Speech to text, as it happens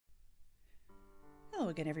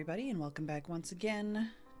again, everybody, and welcome back once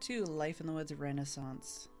again to Life in the Woods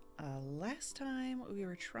Renaissance. Last time we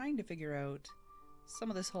were trying to figure out some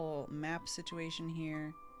of this whole map situation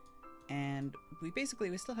here, and we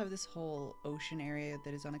still have this whole ocean area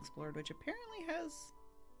that is unexplored, which apparently has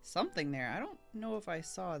something there. I don't know if I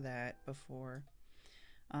saw that before,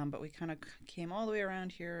 but we kind of came all the way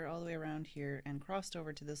around here, and crossed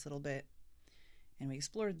over to this little bit, and we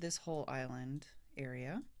explored this whole island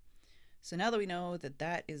area. So now that we know that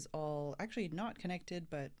that is all actually not connected,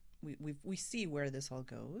 but we see where this all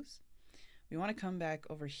goes, we want to come back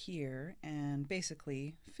over here and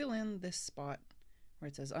basically fill in this spot where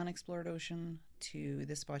it says unexplored ocean to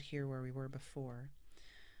this spot here where we were before.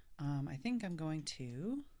 I think I'm going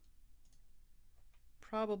to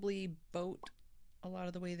probably boat a lot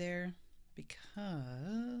of the way there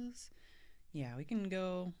because, yeah, we can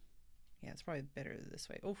go, yeah, it's probably better this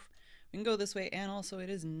way. Oh, we can go this way, and also it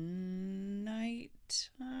is night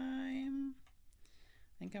time.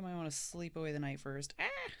 I think I might want to sleep away the night first.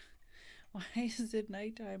 Ah! Why is it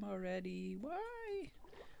nighttime already? Why?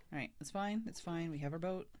 Alright, it's fine. It's fine. We have our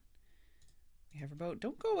boat.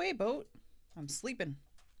 Don't go away, boat. I'm sleeping.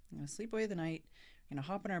 I'm going to sleep away the night. We're going to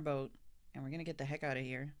hop in our boat, and we're going to get the heck out of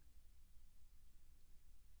here.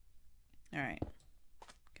 Alright.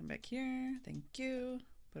 Come back here. Thank you.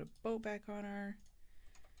 Put a boat back on our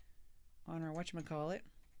whatchamacallit.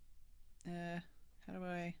 How do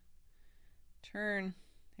I turn?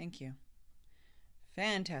 Thank you.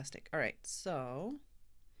 Fantastic. All right, so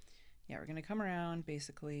yeah, we're gonna come around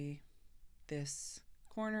basically this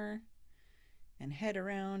corner and head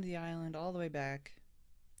around the island all the way back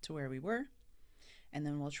to where we were, and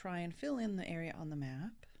then we'll try and fill in the area on the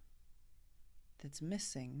map that's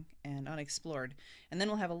missing and unexplored, and then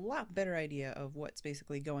we'll have a lot better idea of what's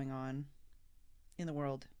basically going on in the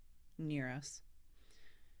world near us.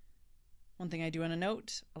 One thing I do want to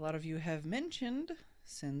note, a lot of you have mentioned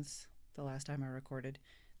since the last time I recorded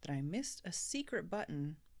that I missed a secret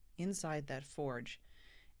button inside that forge,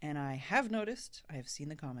 and I have noticed, I have seen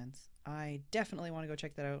the comments. I definitely want to go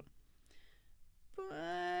check that out, but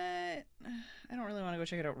I don't really want to go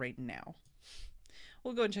check it out right now.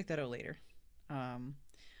 We'll go and check that out later.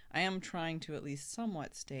 I am trying to at least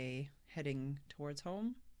somewhat stay heading towards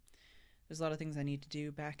home. There's a lot of things I need to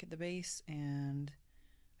do back at the base, and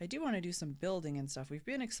I do want to do some building and stuff. We've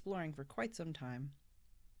been exploring for quite some time,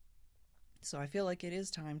 so I feel like it is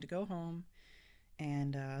time to go home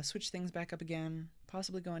and switch things back up again,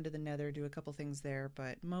 possibly go into the nether, do a couple things there,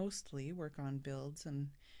 but mostly work on builds and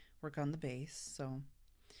work on the base. So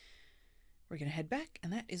we're going to head back,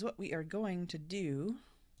 and that is what we are going to do.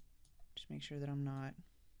 Just make sure that I'm not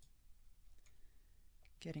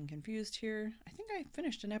getting confused here. I think I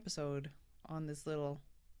finished an episode on this little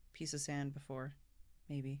piece of sand before.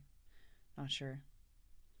 Maybe. Not sure.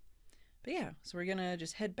 But yeah, so we're gonna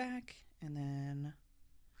just head back, and then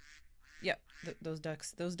yep, those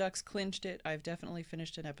ducks clinched it. I've definitely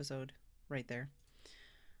finished an episode right there.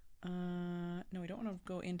 No, we don't want to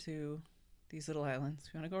go into these little islands.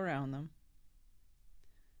 We want to go around them.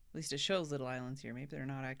 At least it shows little islands here. Maybe they're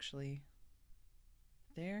not actually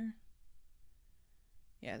there.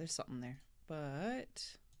 Yeah, there's something there.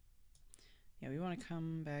 But yeah, we want to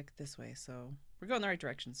come back this way. So we're going the right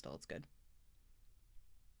direction still. It's good.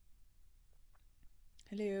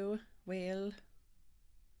 Hello, whale.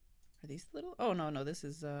 Are these little? Oh, no, this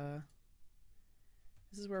is where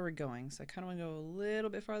we're going. So I kind of want to go a little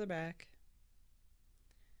bit farther back.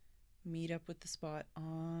 Meet up with the spot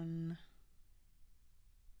on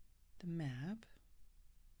the map.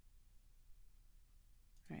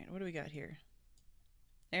 All right, what do we got here?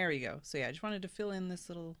 There we go. So yeah, I just wanted to fill in this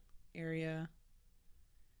little area,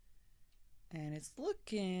 and it's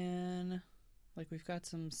looking like we've got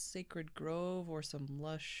some sacred grove or some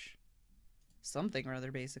lush something or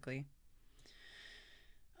other, basically.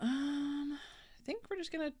 I think we're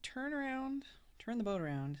just gonna turn the boat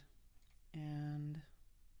around, and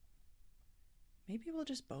maybe we'll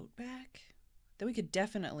just boat back. Then we could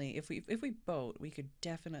definitely, if we boat, we could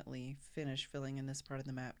definitely finish filling in this part of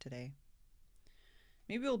the map today.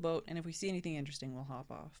 Maybe we'll boat, and if we see anything interesting, we'll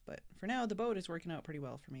hop off. But for now, the boat is working out pretty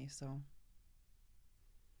well for me, so.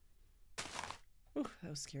 Ooh, that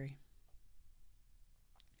was scary.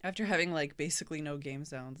 After having, like, basically no game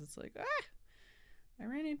sounds, it's like, ah! I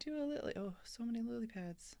ran into a lily. Oh, so many lily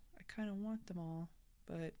pads. I kind of want them all,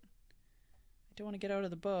 but I don't want to get out of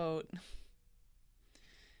the boat.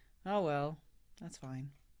 Oh, well. That's fine.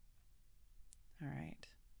 All right.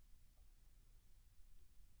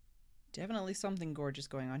 Definitely something gorgeous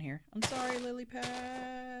going on here. I'm sorry, lily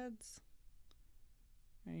pads.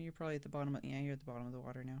 You're probably at the bottom of, yeah, you're at the bottom of the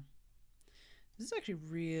water now. This is actually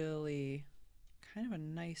really kind of a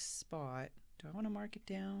nice spot. Do I want to mark it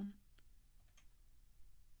down?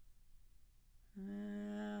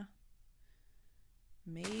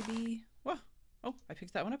 Maybe. Whoa. Oh, I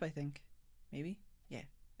picked that one up, I think. Maybe. Yeah,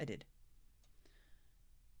 I did.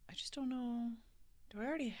 I just don't know. Do I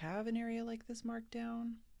already have an area like this marked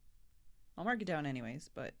down? I'll mark it down anyways,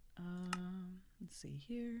 but let's see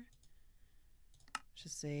here. Let's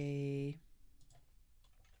just say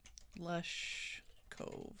Lush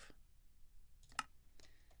Cove.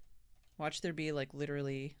 Watch there be like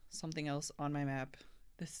literally something else on my map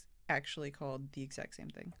that's actually called the exact same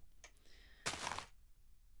thing.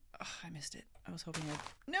 Oh, I missed it. I was hoping I'd...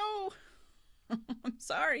 No! I'm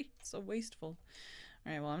sorry. It's so wasteful.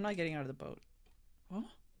 Alright, well, I'm not getting out of the boat. Oh?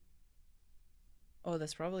 Oh,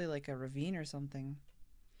 that's probably like a ravine or something.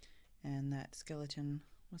 And that skeleton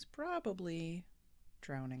was probably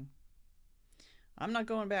drowning. I'm not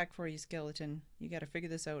going back for you, skeleton. You gotta figure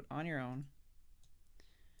this out on your own.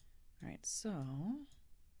 Alright, so...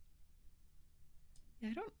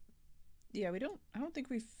 Yeah, I don't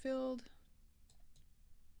think we filled...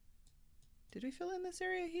 Did we fill in this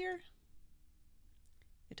area here?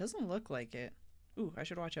 It doesn't look like it. Ooh, I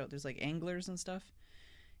should watch out. There's like anglers and stuff.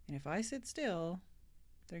 And if I sit still,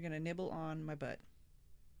 they're gonna nibble on my butt.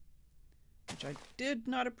 Which I did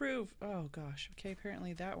not approve. Oh gosh. Okay,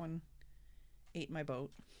 apparently that one ate my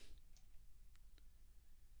boat.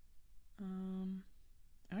 I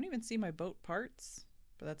don't even see my boat parts,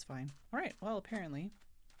 but that's fine. Alright, well apparently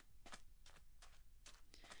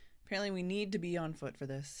we need to be on foot for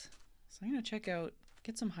this. So I'm gonna check out,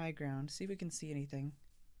 get some high ground, see if we can see anything.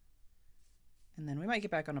 And then we might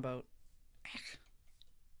get back on a boat.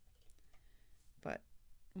 But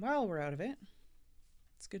while we're out of it,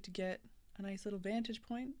 it's good to get a nice little vantage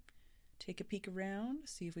point. Take a peek around,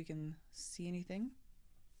 see if we can see anything.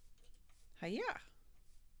 Hiya!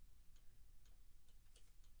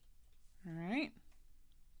 Alright.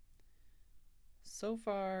 So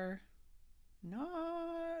far,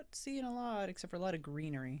 not seeing a lot, except for a lot of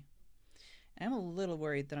greenery. I'm a little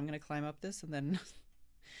worried that I'm going to climb up this and then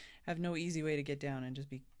have no easy way to get down and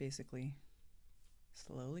just be basically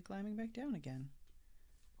slowly climbing back down again.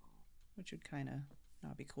 Which would kind of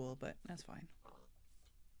not be cool, but that's fine.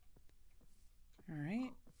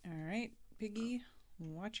 Alright, piggy,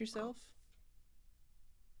 watch yourself.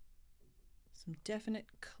 Some definite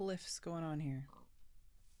cliffs going on here.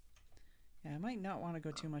 Yeah, I might not want to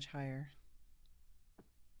go too much higher.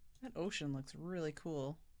 That ocean looks really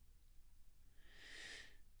cool.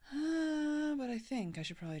 But I think I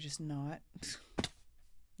should probably just not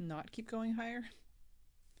keep going higher.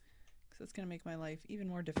 Because that's going to make my life even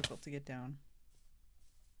more difficult to get down.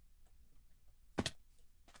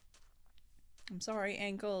 I'm sorry,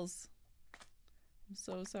 ankles. I'm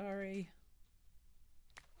so sorry.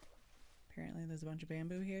 Apparently there's a bunch of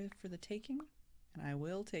bamboo here for the taking, and I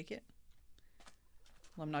will take it.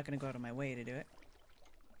 Well, I'm not going to go out of my way to do it.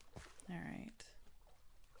 Alright.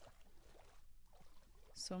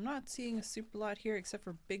 So I'm not seeing a super lot here except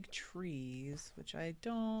for big trees, which I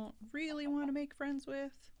don't really want to make friends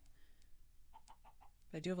with.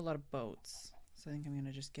 But I do have a lot of boats, so I think I'm going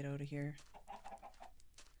to just get out of here.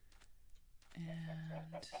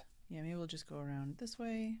 And yeah, maybe we'll just go around this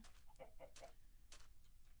way.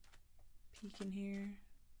 Peek in here.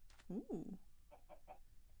 Ooh.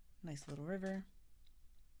 Nice little river.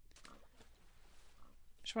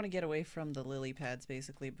 Just want to get away from the lily pads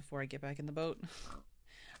basically before I get back in the boat.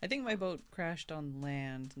 I think my boat crashed on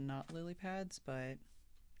land, not lily pads, but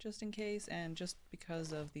just in case and just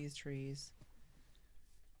because of these trees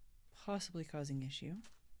possibly causing issue.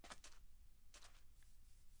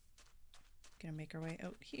 Gonna make our way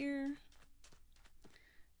out here.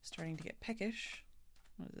 Starting to get peckish.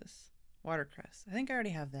 What is this? Watercress. I think I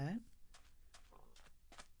already have that.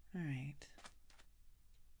 Alright.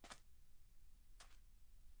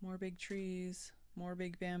 More big trees, more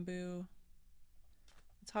big bamboo.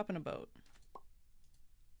 Let's hop in a boat.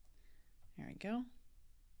 There we go.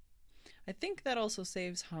 I think that also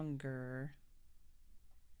saves hunger.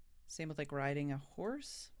 Same with like riding a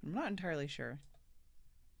horse. I'm not entirely sure.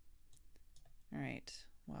 Alright,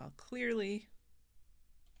 well clearly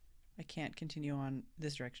I can't continue on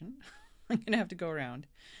this direction. I'm gonna have to go around.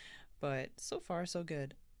 But so far so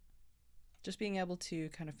good. Just being able to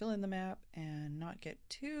kind of fill in the map and not get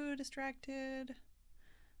too distracted.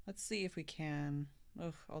 Let's see if we can.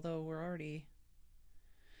 Ugh, although we're already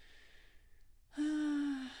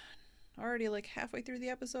like halfway through the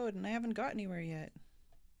episode and I haven't got anywhere yet.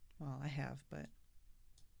 Well, I have, but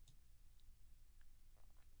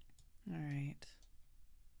alright.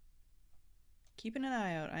 keeping an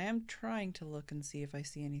eye out. I am trying to look and see if I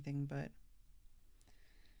see anything, but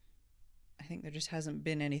I think there just hasn't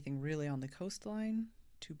been anything really on the coastline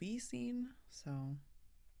to be seen, so.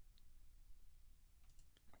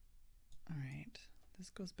 All right, this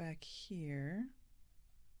goes back here.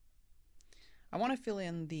 I want to fill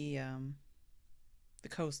in the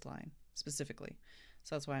coastline specifically,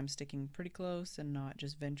 so that's why I'm sticking pretty close and not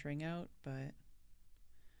just venturing out, but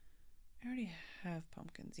I already have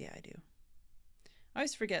pumpkins. Yeah, I do. I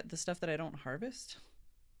always forget the stuff that I don't harvest.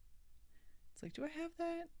 It's like, do I have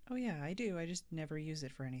that? Oh yeah, I do. I just never use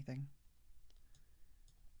it for anything.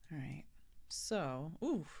 All right, so,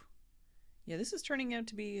 ooh. Yeah, this is turning out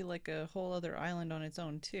to be like a whole other island on its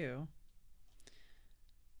own too.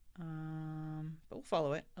 But we'll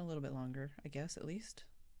follow it a little bit longer, I guess, at least.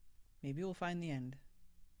 Maybe we'll find the end.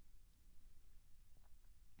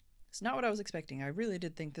 It's not what I was expecting. I really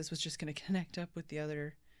did think this was just going to connect up with the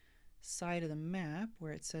other side of the map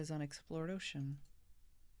where it says unexplored ocean.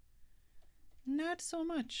 Not so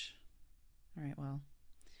much. All right, well,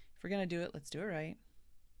 if we're going to do it, let's do it right.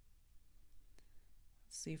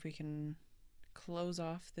 Let's see if we can close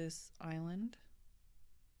off this island,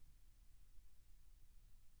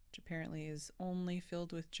 which apparently is only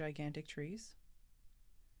filled with gigantic trees.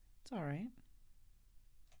 It's all right.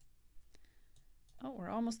 Oh, we're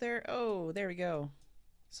almost there. Oh, there we go.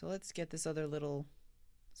 So let's get this other little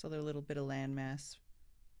bit of landmass,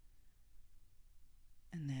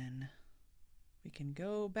 and then we can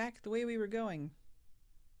go back the way we were going.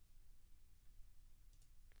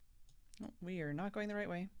 Oh, we are not going the right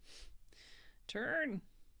way. Turn.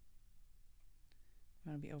 I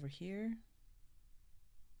want to be over here.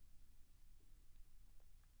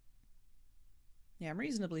 Yeah, I'm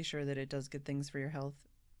reasonably sure that it does good things for your health,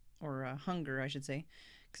 or hunger, I should say,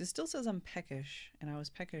 because it still says I'm peckish, and I was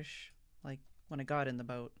peckish like when I got in the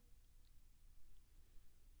boat.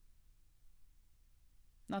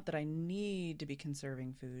 Not that I need to be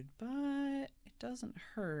conserving food, but it doesn't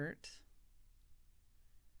hurt,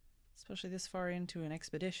 especially this far into an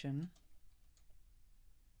expedition.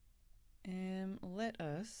 Let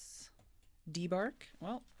us debark.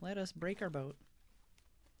 Well, let us break our boat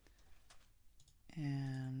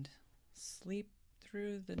and sleep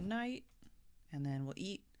through the night, and then we'll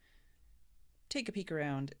eat, take a peek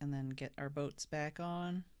around, and then get our boats back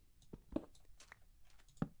on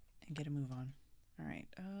and get a move on. All right,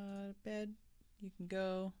 bed, you can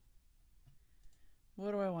go.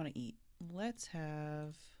 What do I want to eat? Let's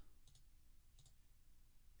have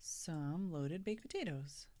some loaded baked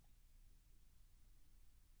potatoes.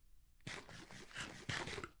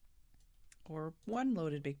 Or one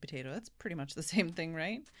loaded baked potato. That's pretty much the same thing,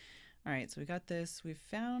 right? All right, so we got this. We've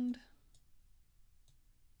found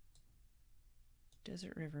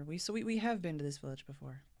Desert River. We have been to this village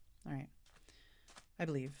before. All right, I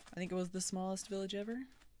believe. I think it was the smallest village ever.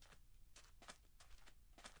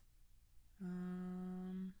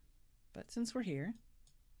 But since we're here,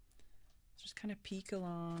 let's just kind of peek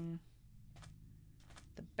along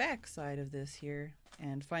the back side of this here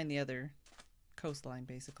and find the other coastline,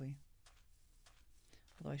 basically.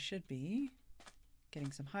 Although I should be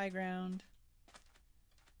getting some high ground.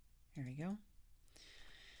 There we go.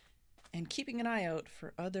 And keeping an eye out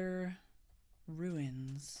for other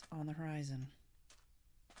ruins on the horizon.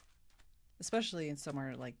 Especially in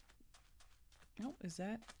somewhere like, oh, is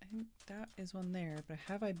that? I think that is one there, but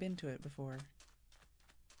have I been to it before?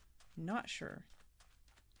 Not sure.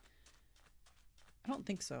 I don't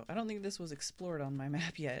think so. I don't think this was explored on my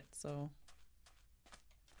map yet, so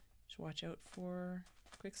just watch out for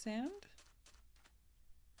quicksand,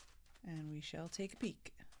 and we shall take a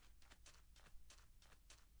peek.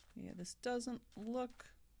 Yeah, this doesn't look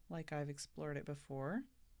like I've explored it before.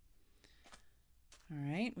 All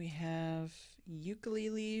right, we have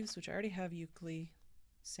eucalypt leaves, which I already have eucalypt,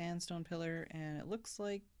 sandstone pillar, and it looks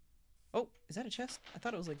like, oh, is that a chest? I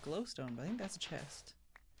thought it was like glowstone, but I think that's a chest.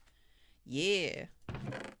 Yeah.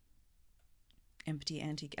 Empty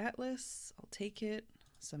antique atlas, I'll take it.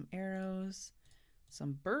 Some arrows,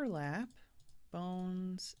 some burlap,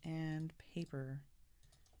 bones, and paper.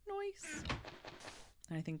 Nice.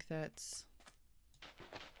 And I think that's,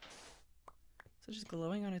 so just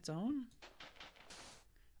glowing on its own?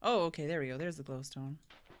 Oh, okay, there we go. There's the glowstone.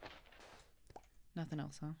 Nothing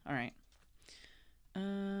else, huh? All right.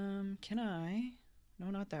 Can I, no,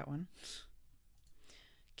 not that one.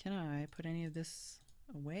 Can I put any of this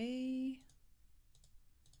away?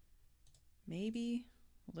 Maybe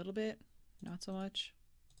a little bit, not so much.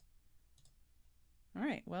 All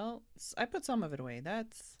right, well, I put some of it away.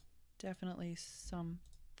 That's definitely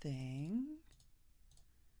something.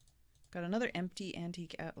 Got another empty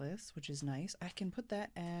antique atlas, which is nice. I can put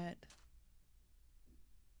that at...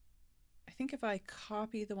 I think if I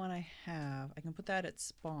copy the one I have, I can put that at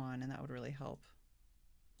spawn, and that would really help.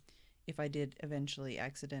 If I did eventually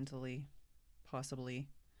accidentally, possibly,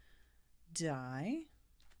 die.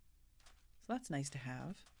 So that's nice to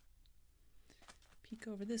have. Peek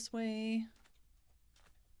over this way.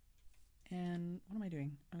 And what am I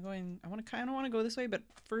doing? I kind of want to go this way, but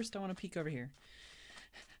first I want to peek over here.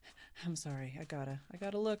 I'm sorry, I gotta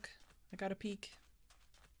look. I gotta peek.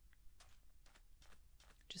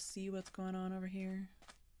 Just see what's going on over here.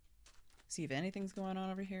 See if anything's going on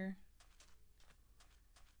over here.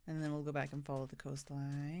 And then we'll go back and follow the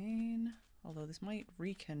coastline. Although this might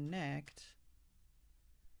reconnect.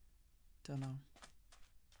 Don't know.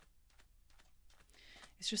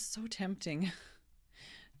 It's just so tempting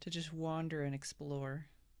to just wander and explore.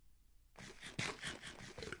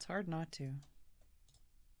 It's hard not to.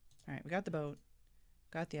 Alright, we got the boat.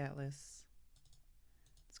 Got the atlas.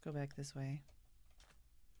 Let's go back this way.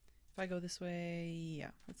 If I go this way,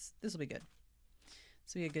 yeah, this will be good.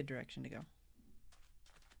 This will be a good direction to go.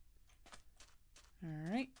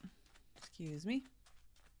 Alright. Excuse me.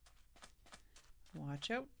 Watch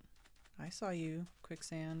out. I saw you,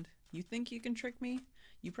 quicksand. You think you can trick me?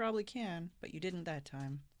 You probably can, but you didn't that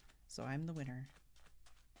time. So I'm the winner.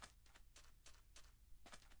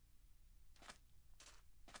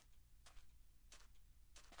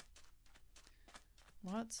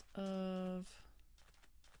 Lots of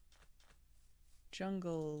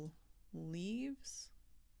jungle leaves.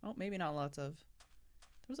 Oh, maybe not lots of.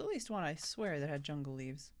 There was at least one, I swear, that had jungle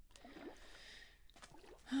leaves.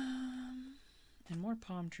 And more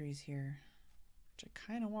palm trees here, which I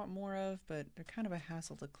kind of want more of, but they're kind of a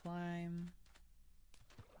hassle to climb.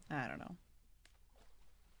 I don't know.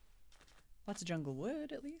 Lots of jungle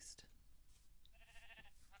wood, at least.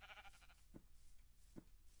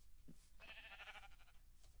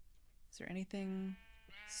 Is there anything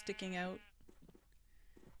sticking out?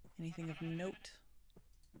 Anything of note?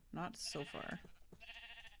 Not so far.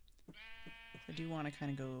 I do want to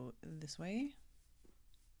kind of go this way.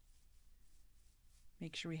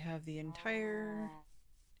 Make sure we have the entire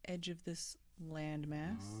edge of this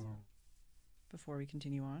landmass before we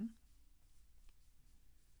continue on.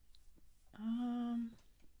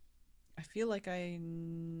 I feel like I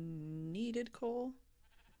needed coal.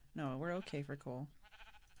 No, we're okay for coal.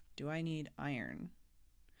 Do I need iron?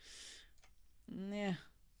 Nah,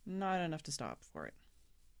 not enough to stop for it.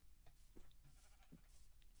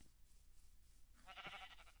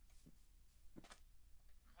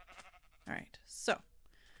 Alright, so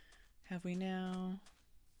have we now...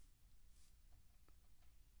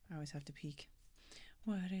 I always have to peek.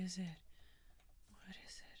 What is it? What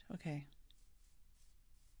is it? Okay.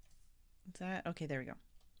 What's that? Okay, there we go.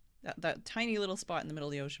 That tiny little spot in the middle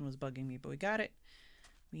of the ocean was bugging me, but we got it.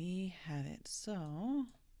 We have it. So...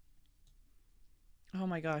 Oh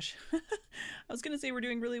my gosh. I was going to say we're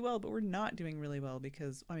doing really well, but we're not doing really well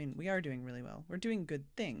because, I mean, we are doing really well. We're doing good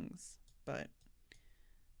things, but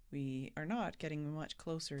we are not getting much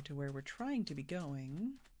closer to where we're trying to be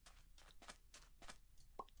going.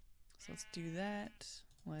 So let's do that.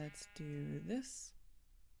 Let's do this.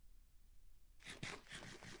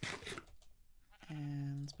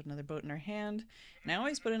 And let's put another boat in our hand. And I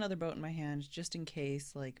always put another boat in my hand just in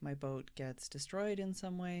case, like, my boat gets destroyed in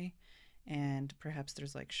some way. And perhaps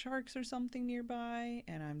there's like sharks or something nearby,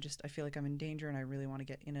 and I feel like I'm in danger and I really want to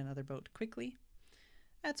get in another boat quickly.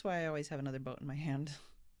 That's why I always have another boat in my hand.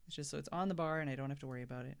 It's just so it's on the bar and I don't have to worry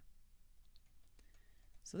about it.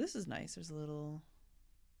 So this is nice. There's a little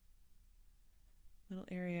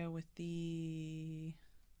area with the...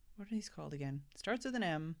 What are these called again? Starts with an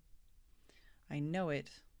M. I know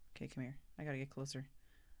it. Okay, come here. I gotta get closer.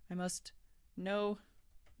 I must know.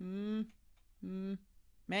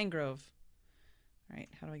 Mangrove. Alright,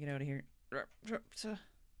 how do I get out of here?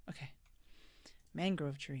 Okay.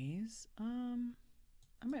 Mangrove trees. I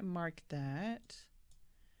might mark that,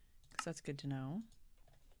 because that's good to know.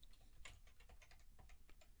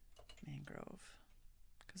 Mangrove.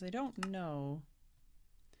 Because I don't know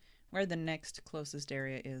where the next closest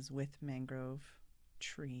area is with mangrove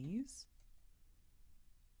trees.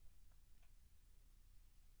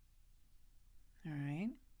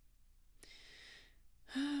 Alright.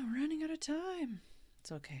 Running out of time.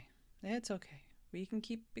 It's okay. It's okay. We can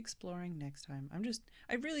keep exploring next time.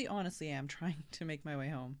 I really honestly am trying to make my way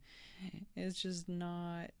home. It's just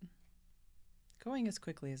not going as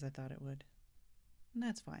quickly as I thought it would. And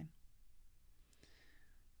that's fine.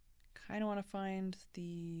 Kind of want to find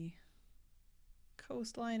the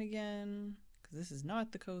coastline again, because this is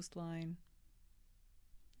not the coastline.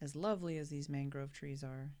 as lovely as these mangrove trees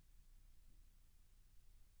are.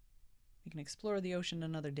 We can explore the ocean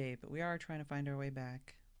another day, but we are trying to find our way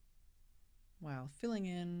back. While filling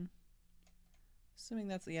in, assuming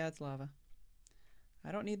that's, yeah, it's lava.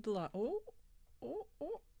 I don't need the lava. Oh,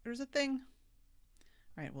 there's a thing.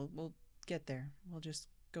 All right, we'll get there. We'll just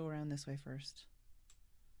go around this way first.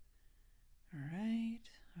 All right.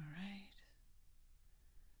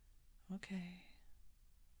 Okay.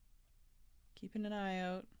 Keeping an eye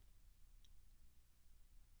out.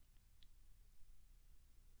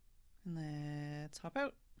 And let's hop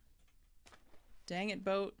out. Dang it,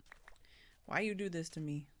 boat. Why you do this to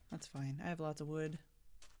me? That's fine. I have lots of wood.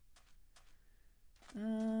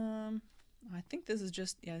 I think this is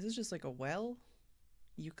just, yeah, this is just like a well.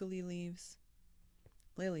 Ukulele leaves.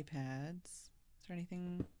 Lily pads. Is there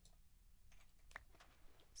anything?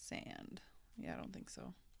 Sand. Yeah, I don't think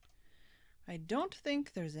so. I don't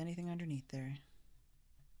think there's anything underneath there.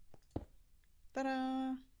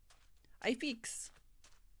 Ta-da! Ifeeks!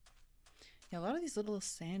 Yeah, a lot of these little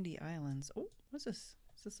sandy islands. Oh, what's this?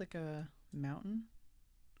 Is this like a mountain?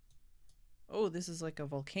 Oh, this is like a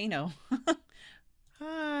volcano.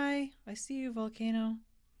 Hi! I see you, volcano.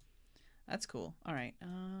 That's cool. All right.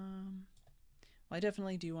 Well, I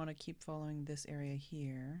definitely do want to keep following this area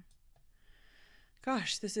here.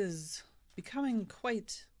 Gosh, this is becoming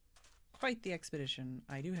quite the expedition,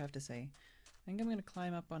 I do have to say. I think I'm going to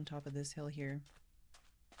climb up on top of this hill here.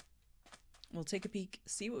 We'll take a peek,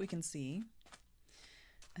 see what we can see.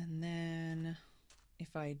 And then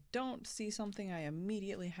if I don't see something, I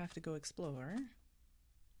immediately have to go explore.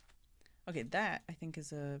 Okay, that I think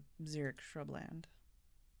is a xeric shrubland.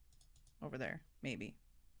 Over there, maybe.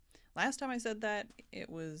 Last time I said that, it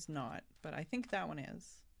was not, but I think that one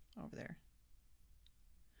is over there.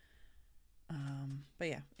 But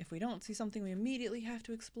yeah, if we don't see something we immediately have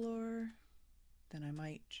to explore, then I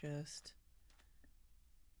might just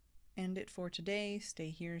end it for today, stay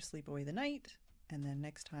here, sleep away the night, and then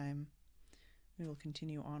next time we will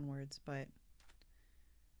continue onwards. But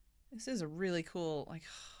this is a really cool, like,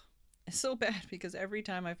 it's so bad because every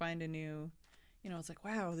time I find a new, you know, it's like,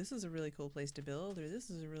 wow, this is a really cool place to build, or this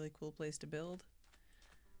is a really cool place to build.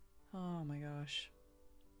 Oh my gosh.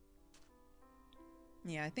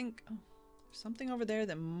 Yeah, I think, oh, there's something over there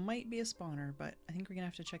that might be a spawner, but I think we're gonna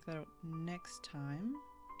have to check that out next time.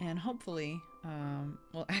 And hopefully,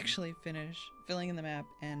 we'll actually finish filling in the map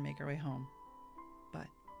and make our way home. But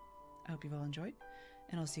I hope you've all enjoyed,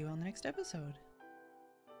 and I'll see you on the next episode.